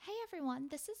everyone.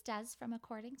 This is Des from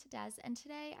According to Des, and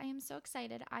today I am so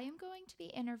excited. I am going to be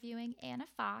interviewing Anna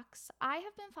Fox. I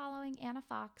have been following Anna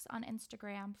Fox on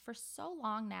Instagram for so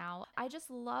long now. I just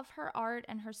love her art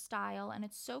and her style, and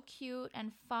it's so cute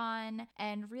and fun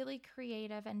and really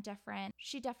creative and different.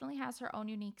 She definitely has her own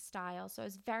unique style, so I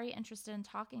was very interested in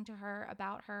talking to her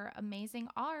about her amazing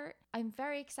art. I'm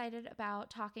very excited about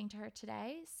talking to her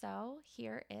today, so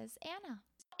here is Anna.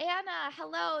 Anna,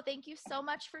 hello. Thank you so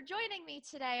much for joining me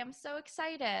today. I'm so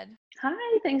excited.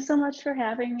 Hi, thanks so much for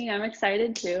having me. I'm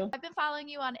excited too. I've been following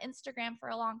you on Instagram for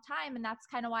a long time, and that's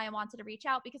kind of why I wanted to reach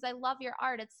out because I love your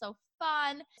art. It's so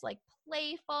fun, it's like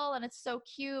playful, and it's so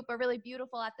cute, but really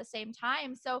beautiful at the same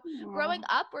time. So, growing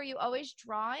Aw. up, were you always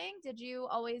drawing? Did you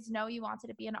always know you wanted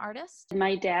to be an artist?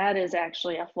 My dad is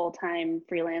actually a full-time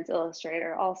freelance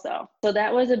illustrator also. So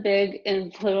that was a big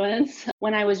influence.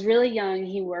 When I was really young,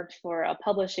 he worked for a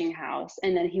publishing house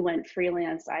and then he went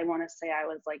freelance. I want to say I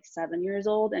was like 7 years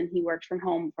old and he worked from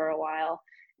home for a while.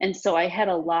 And so I had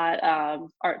a lot of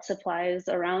art supplies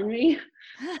around me.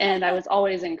 And I was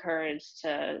always encouraged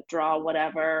to draw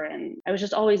whatever. And I was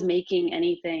just always making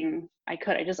anything I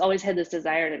could. I just always had this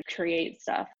desire to create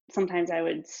stuff. Sometimes I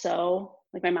would sew,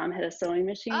 like my mom had a sewing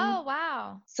machine. Oh,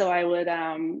 wow. So I would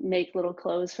make little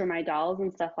clothes for my dolls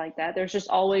and stuff like that. There's just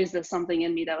always this something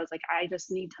in me that was like, I just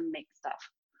need to make stuff.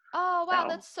 Oh, wow. So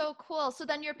That's so cool. So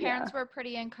then your yeah, parents were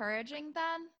pretty encouraging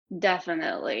then?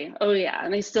 definitely. Oh yeah,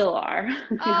 and they still are.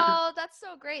 Yeah. Oh, that's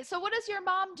so great. So what does your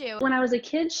mom do? When I was a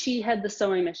kid, she had the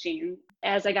sewing machine.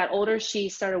 As I got older, she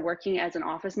started working as an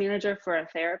office manager for a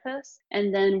therapist.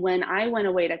 And then when I went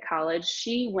away to college,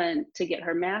 she went to get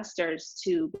her master's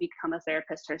to become a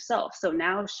therapist herself. So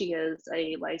now she is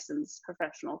a licensed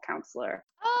professional counselor.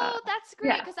 Uh, Oh, that's great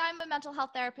yeah. because I'm a mental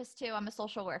health therapist too. I'm a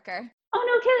social worker. Oh,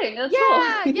 no kidding. That's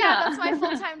cool. Yeah, that's my Yeah.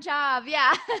 full-time job.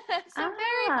 Yeah. So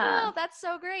very cool. Ah. That's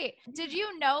so great. Did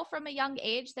you know from a young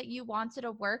age that you wanted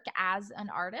to work as an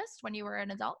artist when you were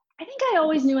an adult? I think I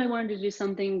always knew I wanted to do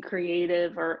something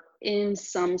creative or in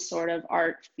some sort of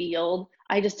art field.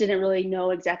 I just didn't really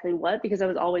know exactly what because I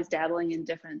was always dabbling in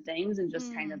different things and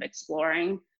just kind of Hmm.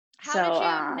 exploring. How did So,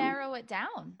 you narrow it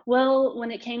down? well, when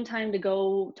it came time to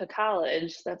go to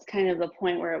college, that's kind of the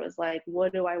point where it was like,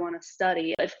 what do I want to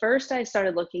study? At first, I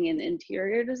started looking in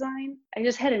interior design. I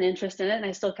just had an interest in it, and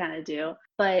I still kind of do.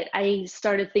 But I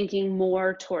started thinking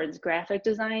more towards graphic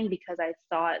design because I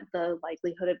thought the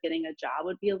likelihood of getting a job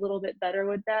would be a little bit better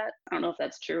with that. I don't know if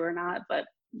that's true or not, but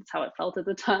that's how it felt at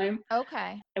the time.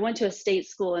 Okay. I went to a state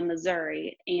school in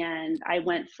Missouri and I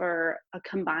went for a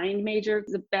combined major,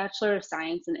 the Bachelor of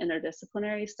Science in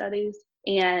Interdisciplinary Studies.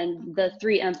 And the Okay.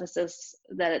 three emphasis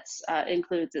that it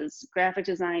includes is graphic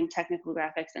design, technical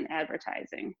graphics, and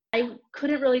advertising. I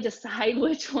couldn't really decide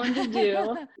which one to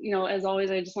do. You know, as always,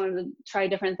 I just wanted to try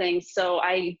different things. So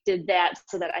I did that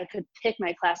so that I could pick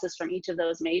my classes from each of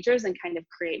those majors and kind of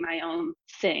create my own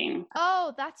thing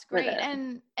Oh, that's with great. it.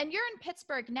 And you're in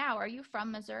Pittsburgh now. Are you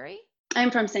from Missouri? I'm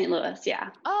from St. Louis, yeah.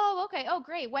 Oh, okay. Oh,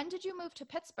 great. When did you move to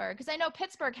Pittsburgh? Because I know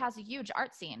Pittsburgh has a huge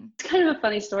art scene. It's kind of a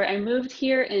funny story. I moved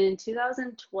here in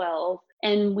 2012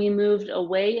 and we moved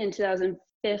away in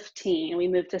 2015. We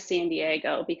moved to San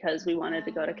Diego because we wanted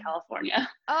to go to Um, California.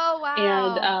 oh,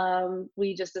 And wow.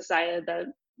 we just decided that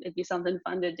it'd be something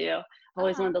fun to do. I've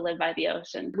always Uh-huh. wanted to live by the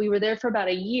ocean. We were there for about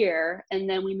a year and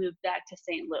then we moved back to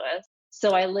St. Louis.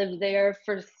 So I lived there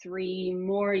for 3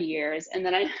 more years and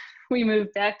then we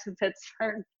moved back to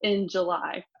Pittsburgh in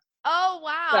July. Oh,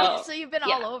 wow. So So you've been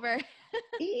yeah. all over.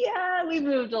 Yeah, we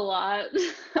moved a lot.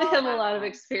 I Oh, have a lot of wow.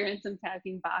 experience in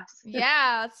packing boxes.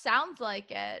 Yeah, sounds like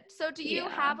it. So do you Yeah.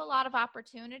 have a lot of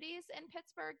opportunities in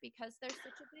Pittsburgh because there's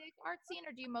such a big art scene,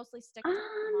 or do you mostly stick to Um,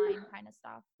 online kind of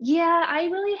stuff? yeah, I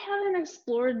really haven't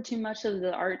explored too much of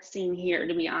the art scene here,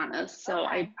 to be honest. So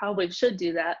I Okay. probably should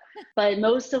do that. But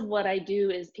most of what I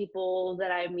do is people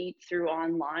that I meet through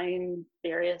online,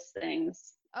 various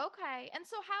things. Okay. And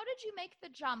so how did you make the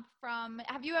jump from,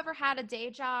 have you ever had a day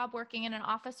job working in an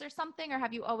office or something, or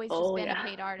have you always just Oh, been a yeah.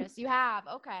 paid artist? You have.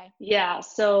 Okay. Yeah,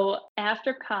 so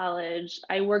after college,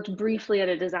 I worked briefly at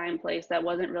a design place that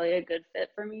wasn't really a good fit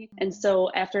for me. And Mhm.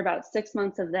 so after about 6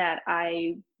 months of that,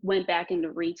 I went back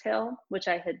into retail, which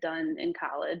I had done in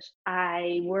college.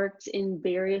 I worked in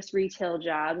various retail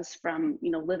jobs from,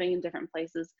 living in different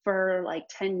places for like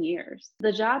 10 years.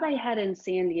 The job I had in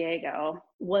San Diego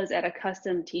was at a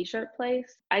custom t-shirt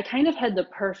place. I kind of had the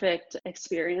perfect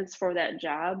experience for that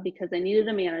job because I needed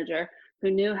a manager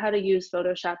who knew how to use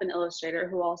Photoshop and Illustrator,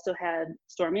 who also had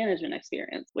store management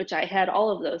experience, which I had all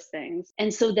of those things.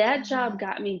 And so that job Mhm.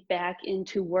 got me back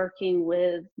into working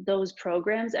with those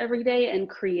programs every day and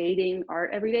creating art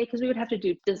every day, because we would have to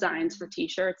do designs for Oh.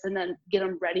 t-shirts and then get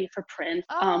them ready for print with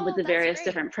Oh, the that's various great.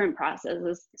 different print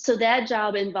processes. So that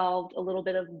job involved a little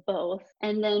bit of both.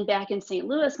 And then back in St.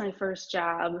 Louis, my first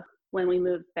job when we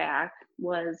moved back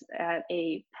was at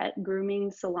a pet grooming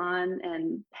salon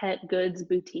and pet goods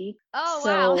boutique. Oh,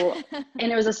 So, wow.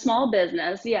 and it was a small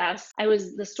business. Yes. I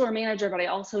was the store manager, but I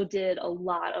also did a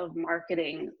lot of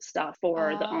marketing stuff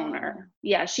for the Oh. owner.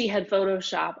 Yeah, she had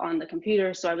Photoshop on the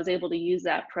computer. So I was able to use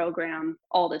that program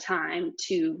all the time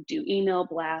to do email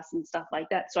blasts and stuff like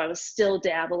that. So I was still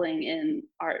dabbling in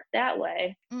art that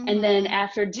way. And then Mhm.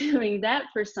 after doing that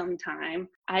for some time,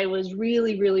 I was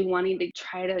really, really wanting to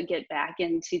try to get back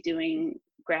into doing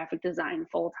graphic design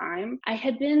full time. I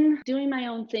had been doing my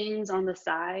own things on the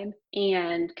side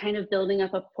and kind of building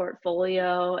up a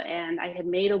portfolio, and I had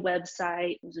made a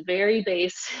website. It was very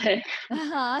basic.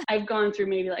 Uh-huh. I've gone through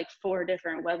maybe like 4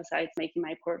 different websites making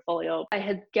my portfolio. I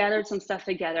had gathered some stuff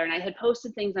together and I had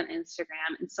posted things on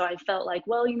Instagram. And so I felt like,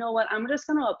 well, you know what? I'm just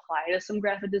going to apply to some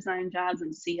graphic design jobs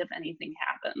and see if anything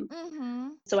happens.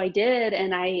 Mhm. So I did,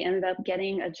 and I ended up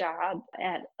getting a job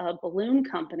at a balloon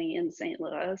company in St.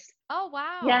 Louis. Oh,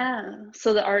 wow. Yeah.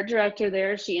 So the art director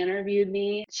there, she interviewed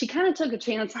me. She kind of took a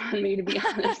chance on me, to be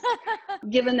honest.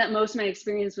 Given that most of my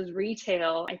experience was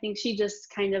retail, I think she just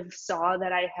kind of saw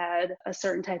that I had a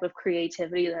certain type of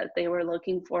creativity that they were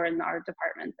looking for in the art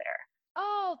department there.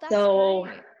 Oh, that's So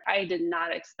great. I did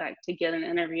not expect to get an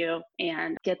interview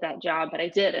and get that job, but I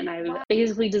did. And I Wow.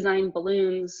 basically designed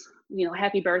balloons,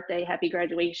 happy birthday, happy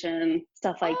graduation,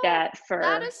 stuff like Oh, that that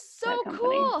for is so that company.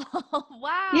 cool.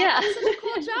 Wow, Yeah. that's such a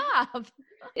cool job.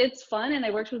 It's fun, and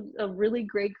I worked with a really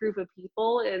great group of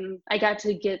people, and I got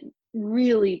to get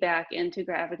really back into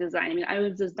graphic design. I mean, I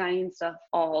was designing stuff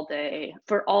all day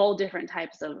for all different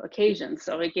types of occasions.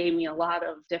 So it gave me a lot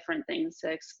of different things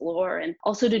to explore and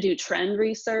also to do trend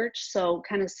research. So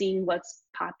kind of seeing what's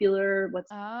popular,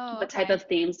 Oh, what type okay. of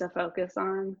themes to focus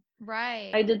on. I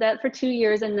Right. did that for 2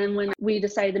 years. And then when we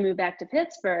decided to move back to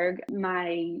Pittsburgh,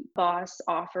 my boss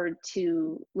offered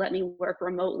to let me work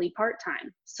remotely part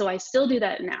time. So I still do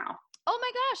that now. Oh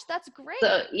my gosh, that's So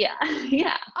great. yeah,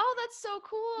 yeah, Oh, that's so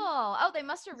cool. Oh, they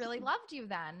must have really loved you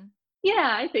then.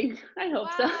 yeah, I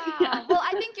hope so. Yeah. Wow. Well,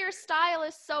 I think your style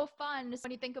is so fun.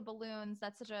 When you think of balloons,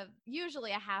 that's such a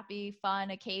usually a happy, fun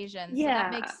occasion. So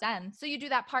that makes Yeah. sense. So you do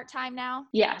that part-time now?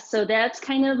 Yeah, so that's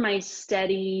kind of my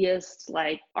steadiest,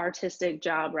 like, artistic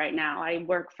job right now. I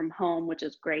work from home, which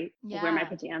is great. I wear my Yeah.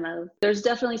 pajamas. There's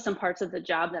definitely some parts of the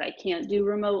job that I can't do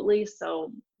remotely,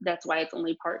 so that's why it's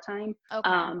only part-time.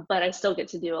 Okay. But I still get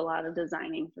to do a lot of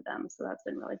designing for them, so that's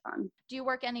been really fun. Do you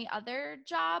work any other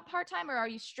job part-time or are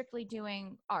you strictly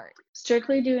doing art?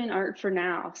 Strictly doing art for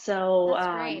now. So That's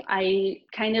great. I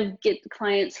kind of get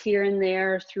clients here and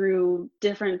there through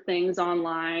different things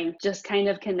online, just kind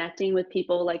of connecting with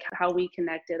people like how we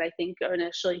connected, I think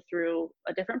initially through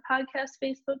a different podcast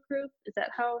Facebook group. Is that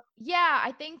how? Yeah,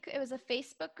 I think it was a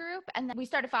Facebook group and then we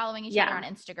started following each other on Yeah.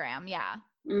 Instagram. Yeah.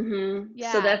 So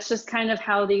Yeah. that's just kind of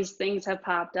how these things have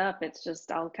popped up. It's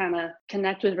just I'll kind of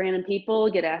connect with random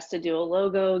people, get asked to do a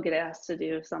logo, get asked to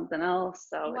do something else.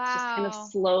 So it's just kind of Wow.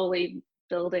 slowly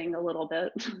building a little bit.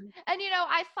 And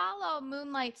I follow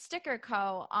Moonlight Sticker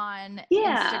Co. on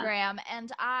Yeah. Instagram,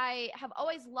 and I have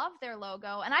always loved their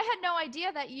logo. And I had no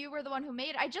idea that you were the one who made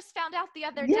it. I just found out the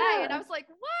other day, and I Yeah. was like,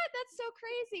 "What? That's so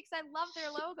crazy!" Because I love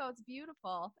their logo. It's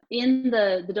beautiful. In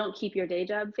the Don't Keep Your Day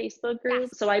Job Facebook group.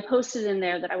 Yes. So I posted in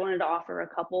there that I wanted to offer a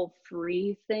couple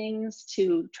free things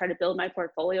to try to build my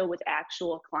portfolio with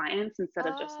actual clients instead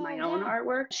of just Oh my own yeah.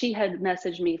 artwork. She had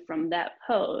messaged me from that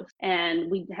post and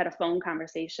we had a phone conversation,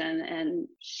 and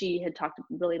she had talked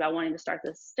really about wanting to start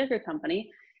this sticker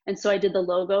company. And so I did the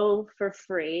logo for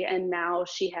free, and now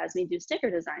she has me do sticker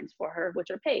designs for her,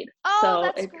 which are paid. Oh, So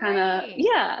that's it kind of, great.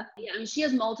 yeah. I mean, she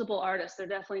has multiple artists. They're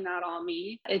definitely not all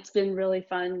me. It's been really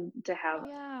fun to have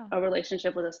Yeah. a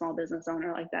relationship with a small business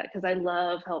owner like that because I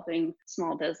love helping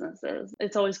small businesses.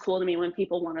 It's always cool to me when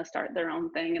people want to start their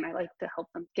own thing, and I like to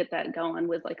help them get that going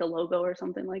with like a logo or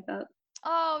something like that.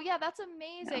 Oh, yeah, that's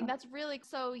amazing. Yeah. That's really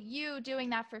so you doing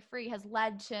that for free has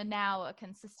led to now a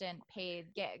consistent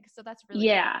paid gig. So that's really cool.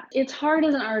 Yeah, it's hard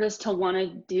as an artist to want to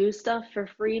do stuff for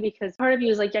free because part of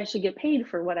you is like, I should get paid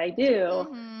for what I do.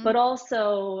 Mhm. But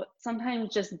also,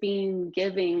 sometimes just being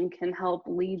giving can help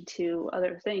lead to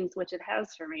other things, which it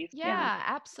has for me. Yeah. Yeah,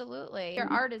 absolutely. Your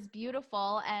Mhm. art is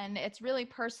beautiful and it's really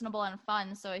personable and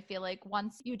fun. So I feel like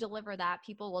once you deliver that,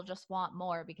 people will just want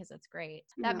more because it's great.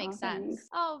 That No, makes thanks. sense.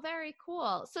 Oh, very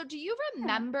cool. So do you Yeah.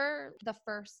 remember the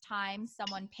first time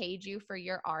someone paid you for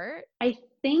your art? I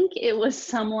think it was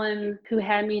someone who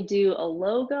had me do a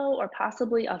logo or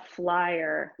possibly a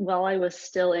flyer while I was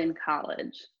still in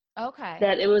college. Okay.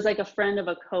 That it was like a friend of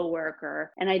a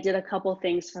coworker, and I did a couple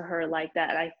things for her like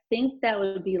that. I think that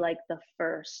would be like the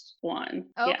first one.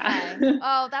 Yeah. Okay.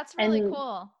 Oh, that's really And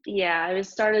cool. yeah, I was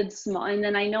started small, and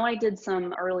then I know I did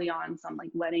some early on, some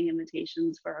like wedding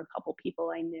invitations for a couple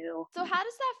people I knew. So, how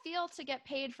does that feel to get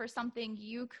paid for something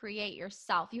you create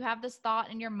yourself? You have this thought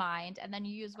in your mind, and then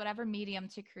you use whatever medium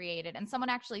to create it, and someone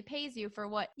actually pays you for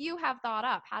what you have thought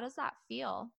up. How does that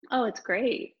feel? Oh, it's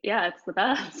great. Yeah, it's the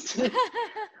best.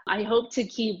 I hope to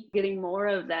keep getting more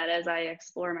of that as I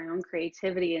explore my own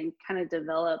creativity and kind of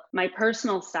develop my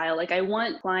personal style. Like, I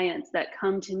want clients that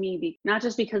come to me not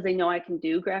just because they know I can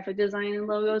do graphic design and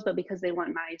logos, but because they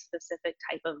want my specific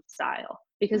type of style,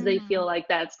 because they feel Hmm. like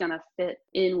that's going to fit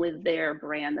in with their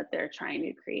brand that they're trying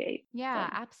to create. Yeah,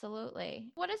 So, absolutely.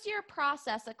 What is your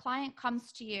process? A client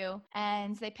comes to you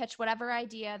and they pitch whatever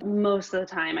idea. most of the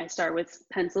time, I start with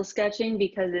pencil sketching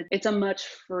because it's a much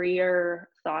freer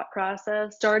thought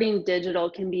process. Starting digital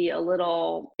can be a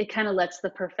little, it kind of lets the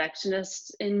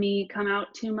perfectionist in me come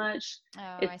out too much. Oh,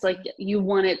 I It's like see. you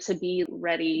want it to be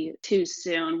ready too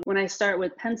soon. When I start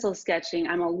with pencil sketching,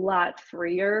 I'm a lot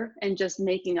freer and just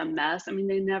making a mess. I mean,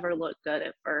 they never look good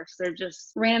at first. They're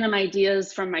just random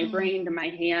ideas from my brain to Mm. my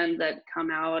hand that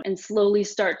come out and slowly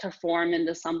start to form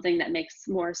into something that makes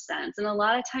more sense. And a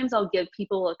lot of times I'll give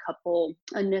people a couple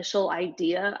initial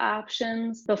idea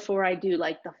options before I do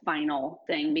like the final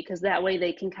thing, because that way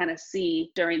they can kind of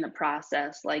see during the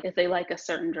process, like if they like a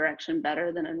certain direction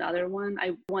better than another one.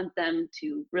 I want them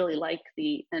to really like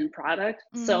the end product.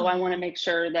 So I want to Hmm. make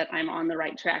sure that I'm on the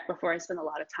right track before I spend a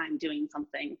lot of time doing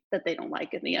something that they don't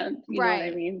like in the end. You know what I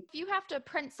Right. mean? If you have to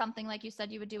print something, like you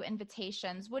said, you would do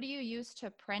invitations. What do you use to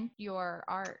print your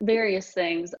art? Various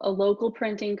things. A local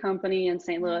printing company in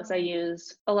St. Louis I Oh.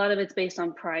 use. A lot of it's based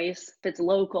on price. If it's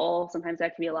local, sometimes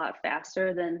that can be a lot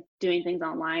faster than doing things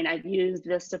online. I've used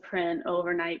Vistaprint,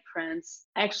 overnight prints.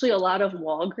 Actually, a lot of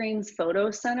Walgreens Photo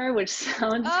Center, which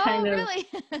sounds kind Oh, of really?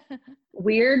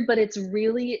 weird, but it's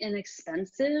really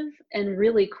inexpensive and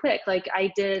really quick. Like,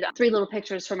 I did three little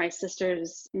pictures for my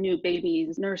sister's new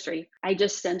baby's nursery. I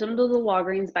just sent them to the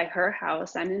Walgreens by her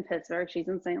house. I'm in Pittsburgh, she's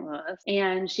in St. Louis,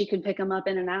 and she could pick them up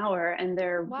in an hour. And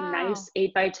they're Wow. nice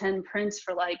 8 by 10 prints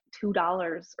for like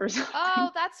 $2 or something.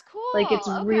 Oh, that's Like, it's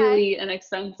cool. Okay. really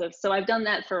inexpensive. So I've done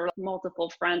that for multiple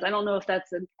friends. I don't know if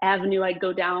that's an avenue I'd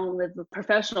go down with the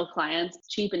professional clients. It's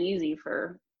cheap and easy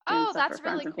for doing Oh, stuff for that's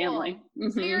friends really and cool.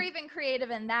 family. So you're even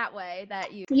creative in that way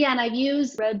that you. Yeah, and I've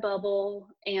used Redbubble,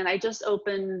 and I just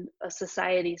opened a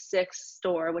Society 6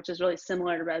 store, which is really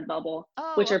similar to Redbubble,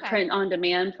 Oh, which are okay. print on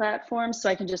demand platforms. So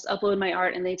I can just upload my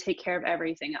art and they take care of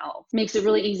everything else. Makes it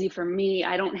really easy for me.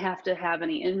 I don't have to have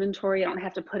any inventory. I don't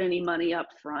have to put any money up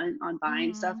front on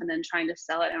buying stuff Mhm. and then trying to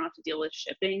sell it. I don't have to deal with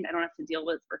shipping. I don't have to deal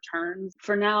with returns.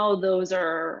 For now, those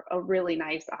are a really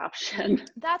nice option.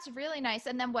 That's really nice.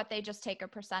 And then what, they just take a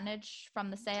percentage from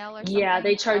the sale or Yeah,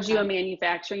 they something? charge you a Okay.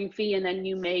 manufacturing fee and then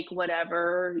you make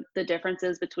whatever the difference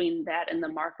is between that and the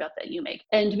markup that you make.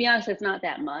 And to be honest, it's not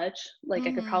that much. Like,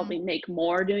 I could Mhm. probably make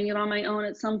more doing it on my own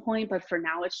at some point, but for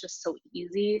now it's just so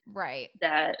easy Right.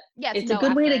 that Yeah, it's it's a no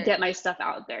good way to effort. get my stuff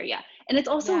out there. Yeah. And it's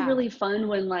also Yeah. really fun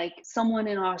when like someone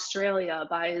in Australia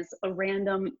buys a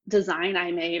random design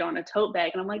I made on a tote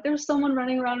bag and I'm like, there's someone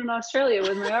running around in Australia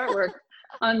with my artwork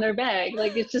on their bag.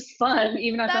 Like, it's just fun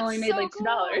even if I That's only made so like cool.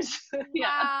 $2. Yeah.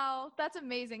 Wow. That's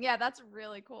amazing. Yeah, that's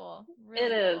really cool. It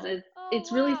Really is. cool. Oh,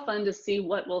 It's really wow. fun to see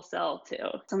what will sell too.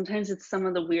 Sometimes it's some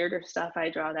of the weirder stuff I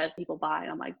draw that people buy,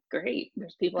 and I'm like, great,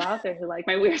 there's people out there who like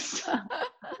my weird stuff.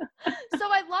 So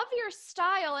I love your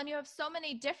style and you have so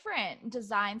many different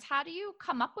designs. How do you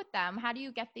come up with them? How do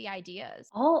you get the ideas?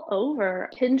 All over.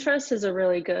 Pinterest is a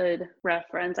really good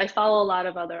reference. I follow a lot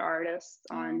of other artists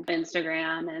Oh, on okay.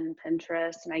 Instagram and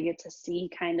Pinterest, and I get to see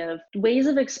kind of ways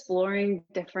of exploring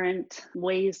different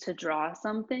ways to draw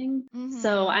something.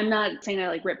 So Mhm. I'm not saying I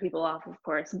like rip people off, of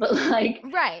course, but like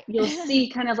Right. you'll see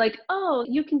kind of like, oh,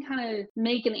 you can kind of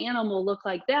make an animal look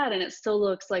like that, and it still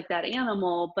looks like that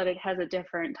animal, but it has a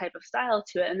different type of style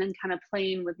to it, and then kind of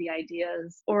playing with the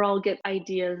ideas. Or I'll get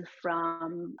ideas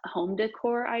from home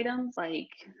decor items like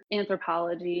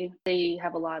Anthropology. They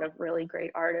have a lot of really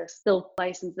great artists. They'll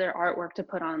license their artwork to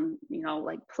put on,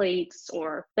 like plates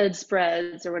or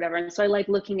bedspreads or whatever. And so I like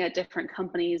looking at different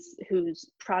companies whose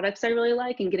products I really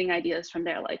like and getting ideas from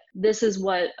there. Like, this is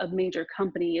what a major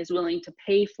company is willing to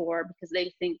pay for because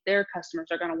they think their customers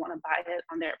are going to want to buy it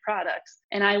on their products.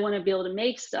 And I want to be able to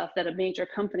make stuff that a major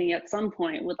company at some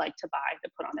point would like to buy to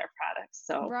put on their products.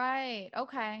 So, Right.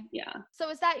 Okay. yeah, So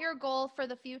is that your goal for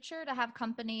the future, to have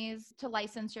companies to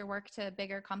license your work to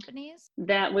bigger companies?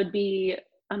 that would be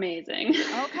amazing.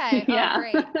 Okay. Oh, Yeah.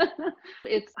 great.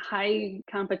 It's high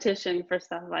competition for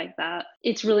stuff like that.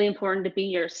 It's really important to be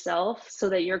yourself so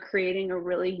that you're creating a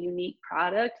really unique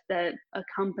product that a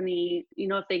company,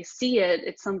 if they see it,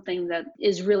 it's something that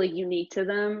is really unique to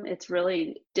them. It's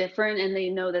really different and they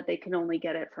know that they can only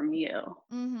get it from you.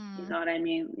 You Mm-hmm. know what I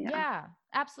mean? Yeah. Yeah,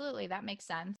 absolutely. That makes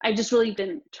sense. I've just really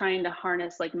been trying to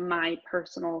harness like my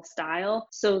personal style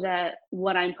so that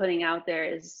what I'm putting out there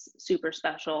is super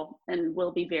special and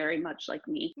will be very much like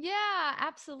me. Yeah, Yeah.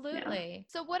 absolutely.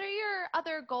 So what are your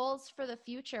other goals for the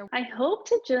future? I hope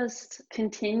to just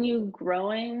continue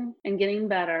growing and getting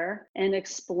better and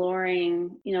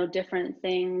exploring, different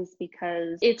things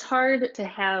because it's hard to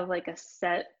have like a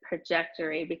set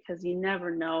trajectory because you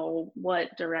never know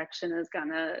what direction is going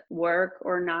to work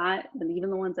or not. And even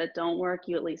the ones that don't work,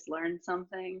 you at least learn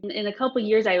something. In a couple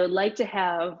years, I would like to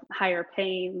have higher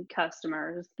paying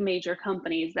customers, major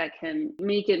companies that can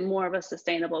make it more of a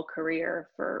sustainable career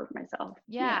for myself.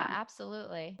 Yeah, Yeah.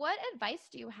 absolutely. What advice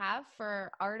do you have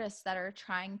for artists that are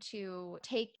trying to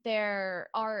take their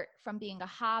art from being a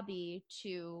hobby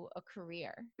to a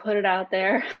career? Put it out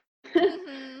there.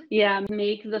 Mhm. Yeah,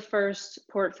 make the first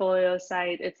portfolio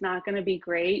site. It's not going to be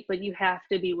great, but you have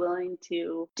to be willing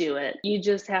to do it. You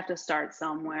just have to start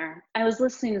somewhere. I was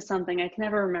listening to something, I can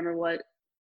never remember what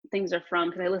things are from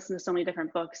because I listen to so many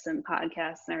different books and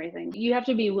podcasts and everything. You have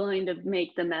to be willing to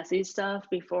make the messy stuff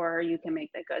before you can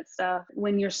make the good stuff.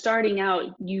 When you're starting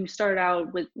out, you start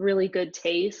out with really good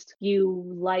taste. You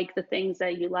like the things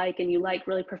that you like and you like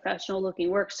really professional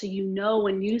looking work. So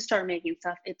when you start making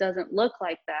stuff, it doesn't look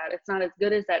like that. It's not as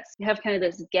good as that. You have kind of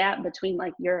this gap between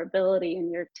like your ability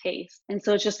and your taste. And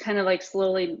so it's just kind of like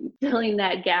slowly filling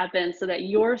that gap in so that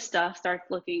your stuff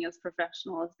starts looking as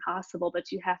professional as possible.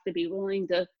 But you have to be willing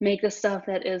to make the stuff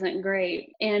that isn't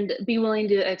great and be willing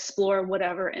to explore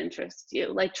whatever interests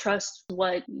you. Like, trust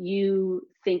what you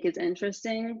think is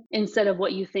interesting instead of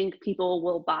what you think people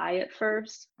will buy at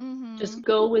first. Just Mhm.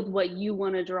 go with what you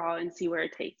want to draw and see where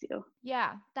it takes you.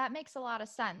 Yeah, that makes a lot of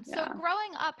sense. So, Yeah.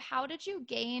 growing up, how did you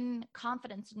gain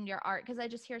confidence in your art? Because I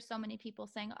just hear so many people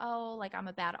saying, oh, like I'm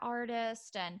a bad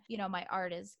artist and, my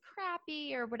art is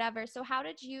crappy or whatever. So, how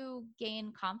did you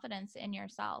gain confidence in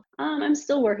yourself? I'm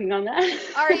still working on Are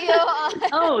that. you?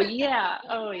 Oh yeah.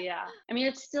 Oh yeah. I mean,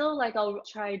 it's still like I'll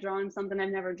try drawing something I've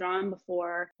never drawn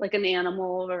before, like an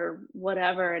animal or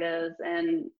whatever it is.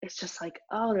 And it's just like,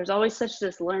 oh, there's always such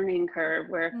this learning curve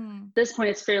where at Mm, this point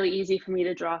it's fairly easy for me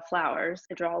to draw flowers.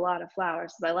 I draw a lot of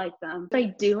flowers because I like them. By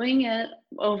doing it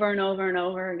over and over and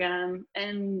over again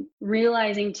and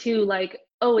realizing too, like,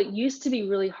 oh, it used to be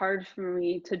really hard for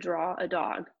me to draw a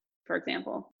dog, for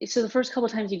example. So the first couple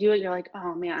of times you do it, you're like,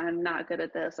 oh man, I'm not good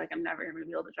at this. Like, I'm never going to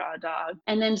be able to draw a dog.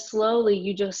 And then slowly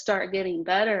you just start getting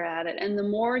better at it. And the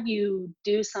more you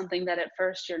do something that at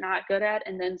first you're not good at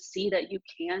and then see that you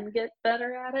can get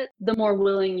better at it, the more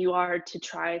willing you are to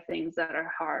try things that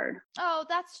are hard. oh,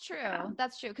 that's Yeah. true.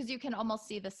 That's true. Because you can almost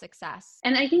see the success.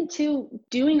 And I think too,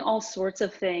 doing all sorts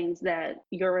of things that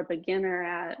you're a beginner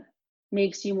at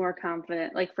makes you more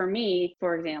confident. Like for me,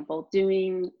 for example,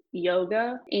 doing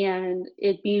yoga and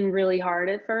it being really hard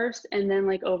at first. And then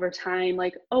like over time,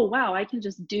 like, oh wow, I can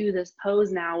just do this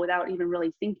pose now without even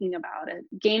really thinking about it.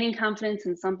 Gaining confidence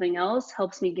in something else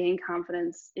helps me gain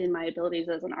confidence in my abilities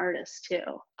as an artist too.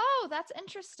 Oh, that's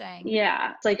interesting.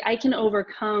 Yeah, it's like I can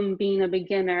overcome being a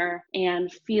beginner and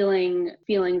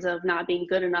feelings of not being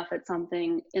good enough at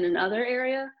something in another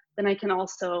area, then I can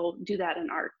also do that in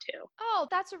art too. Oh,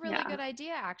 that's a really Yeah. good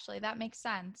idea, actually. That makes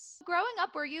sense. Growing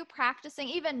up, were you practicing,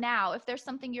 even now, if there's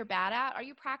something you're bad at, are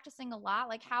you practicing a lot?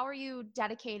 Like, how are you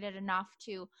dedicated enough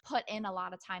to put in a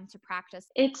lot of time to practice?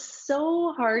 It's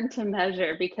so hard to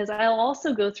measure because I'll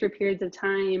also go through periods of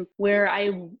time where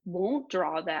I won't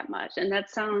draw that much. And that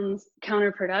sounds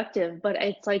counterproductive, but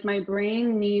it's like my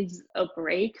brain needs a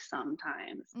break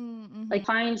sometimes. Mm-hmm. Like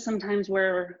find sometimes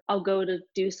where I'll go to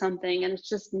do something and it's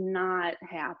just not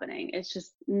happening. It's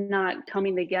just not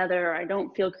coming together. I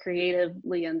don't feel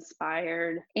creatively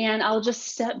inspired. And I'll just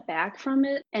step back from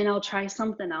it and I'll try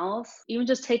something else. Even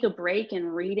just take a break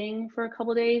and reading for a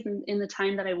couple days in the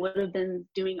time that I would have been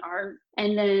doing art.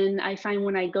 And then I find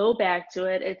when I go back to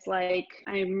it, it's like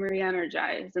I'm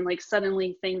re-energized and like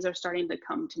suddenly things are starting to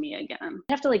come to me again.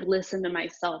 I have to like listen to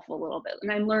myself a little bit.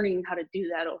 And I'm learning how to do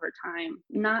that over time,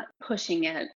 not pushing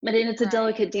it. But then it's a Right.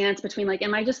 delicate dance between like,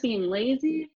 am I just being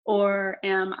lazy or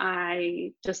am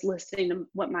I just listening to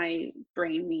what my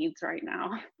brain needs right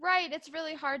now? Right. It's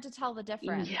really hard to tell the Yeah,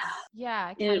 difference. Yeah,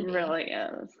 it it can be. really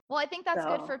is. Well, I think that's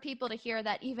good So for people to hear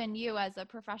that even you as a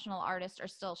professional artist are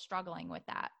still struggling with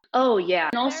that. oh, yeah.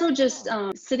 And also Very just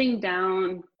cool. sitting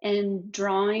down and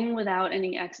drawing without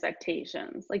any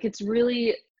expectations. Like it's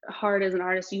really hard as an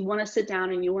artist. You want to sit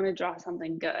down and you want to draw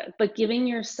something good, but giving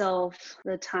yourself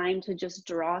the time to just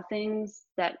draw things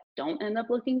that don't end up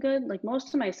looking good. Like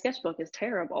most of my sketchbook is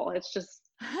terrible. It's just,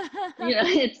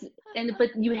 it's, and, but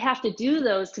you have to do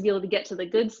those to be able to get to the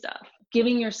good stuff.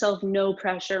 Giving yourself no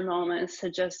pressure moments to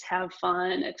just have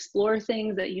fun, explore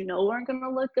things that you know aren't going to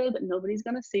look good, but nobody's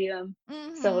going to see them.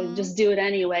 So Mhm. just do it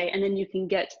anyway. And then you can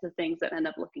get to the things that end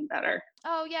up looking better.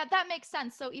 Oh, yeah, that makes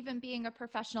sense. So even being a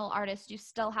professional artist, you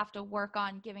still have to work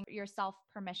on giving yourself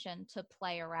permission to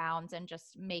play around and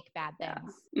just make bad Yeah.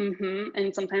 things.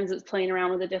 And sometimes it's playing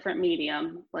around with a different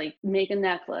medium, like make a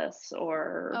necklace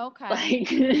or Okay. like,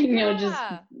 just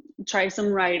Yeah. try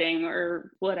some writing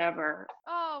or whatever.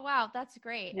 Oh, wow, that's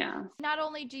great. Yeah. Not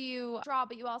only do you draw,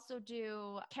 but you also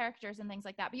do characters and things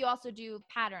like that, but you also do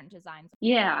pattern designs.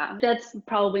 Yeah, that's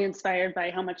probably inspired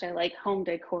by how much I like home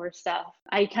decor stuff.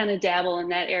 I kind of dabble in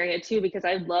that area too because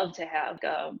I'd love to have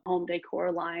a home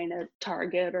decor line at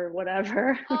Target or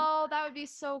whatever. Oh, that would be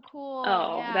so cool.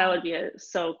 Oh, that Yeah. would be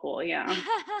so cool. Yeah.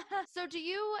 So, do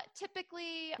you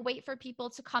typically wait for people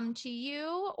to come to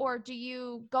you or do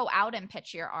you go out and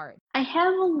pitch your art? I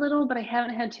have a little, but I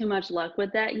haven't had too much luck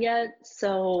with that yet.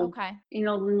 So, Okay.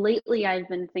 lately I've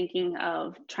been thinking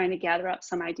of trying to gather up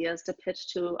some ideas to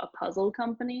pitch to a puzzle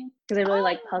company because I really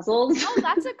like Oh, puzzles. oh,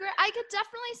 that's a great. I could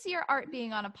definitely see your art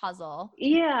being on a puzzle.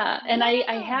 Yeah, and I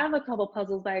Yeah. have a couple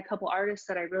puzzles by a couple artists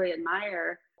that I really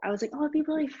admire. I was like, "Oh, it'd be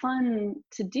really fun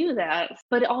to do that."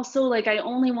 But also, like, I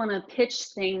only wanna pitch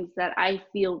things that I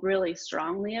feel really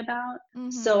strongly about.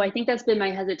 So I Mhm. think that's been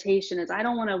my hesitation is I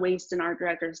don't wanna waste an art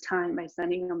director's time by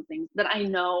sending them things that I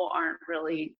know aren't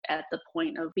really at the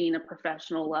point of being a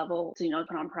professional level to,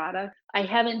 put on product. I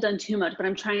haven't done too much, but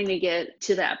I'm trying to get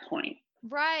to that point.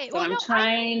 Right. So Well, I'm no, I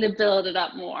trying to build it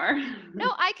up more.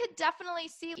 no, I could definitely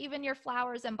see even your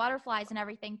flowers and butterflies and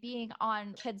everything being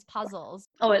on kids' puzzles.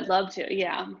 Oh, I'd love to.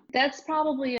 Yeah. That's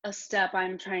probably a step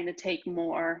I'm trying to take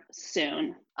more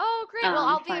soon. Oh, great. Well,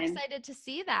 I'll be Fine. excited to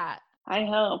see that. I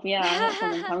hope. Yeah, I hope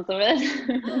something comes of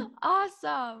it.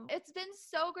 Awesome. It's been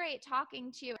so great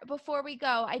talking to you. Before we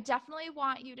go, I definitely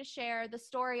want you to share the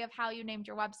story of how you named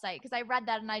your website because I read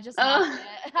that and I just loved Oh.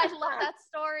 it. I love that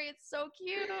story. It's so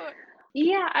cute.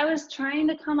 Yeah, I was trying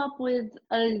to come up with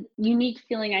a unique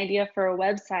feeling idea for a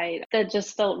website that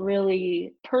just felt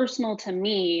really personal to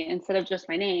me instead of just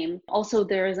my name. Also,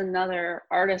 there is another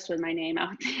artist with my name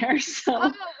out there. So,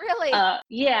 Oh, really?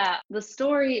 yeah, the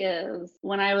story is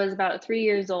when I was about 3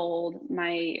 years old,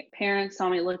 my parents saw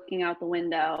me looking out the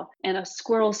window and a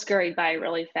squirrel scurried by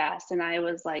really fast. And I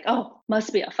was like, oh,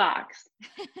 must be a fox.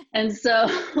 And so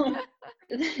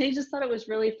they just thought it was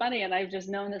really funny. And I've just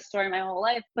known this story my whole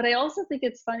life. But I also think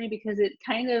it's funny because it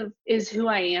kind of is who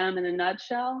I am in a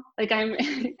nutshell. Like I'm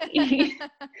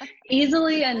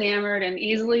easily enamored and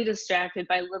easily distracted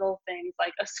by little things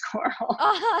like a squirrel.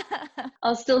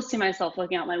 I'll still see myself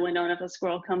looking out my window, and if a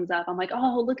squirrel comes up, I'm like,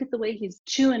 "Oh, look at the way he's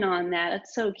chewing on that.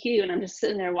 It's so cute." And I'm just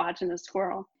sitting there watching the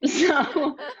squirrel.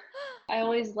 So I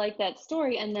always like that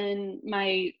story. And then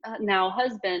my now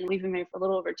husband, we've been married for a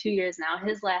little over 2 years now.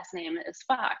 His last name is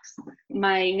Fox.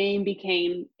 My name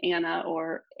became Anna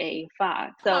or A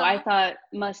Fox. So I Huh. thought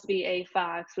must be A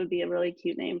Fox would be a really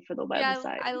cute name for the Yeah,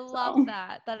 website. I love So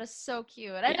that. That is so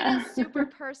cute. And it yeah, is super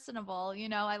personable.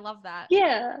 I love that.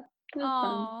 yeah, it was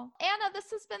fun. Oh, Anna,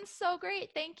 this has been so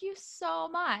great. Thank you so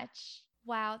much.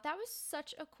 Wow, that was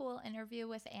such a cool interview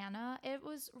with Anna. It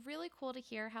was really cool to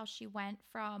hear how she went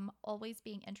from always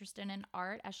being interested in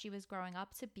art as she was growing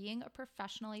up to being a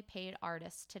professionally paid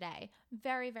artist today.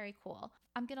 Very, very cool.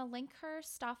 I'm going to link her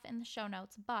stuff in the show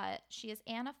notes, but she is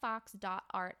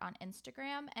annafox.art on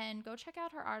Instagram and go check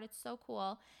out her art. It's so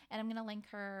cool. And I'm going to link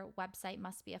her website,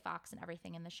 Must Be a Fox, and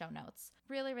everything in the show notes.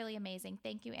 Really, really amazing.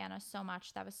 Thank you, Anna, so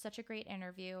much. That was such a great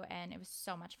interview and it was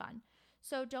so much fun.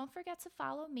 So don't forget to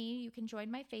follow me. You can join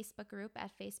my Facebook group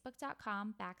at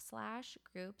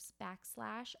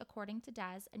facebook.com/groups/according to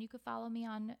Des. And you can follow me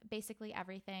on basically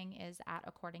everything is at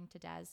According to Des.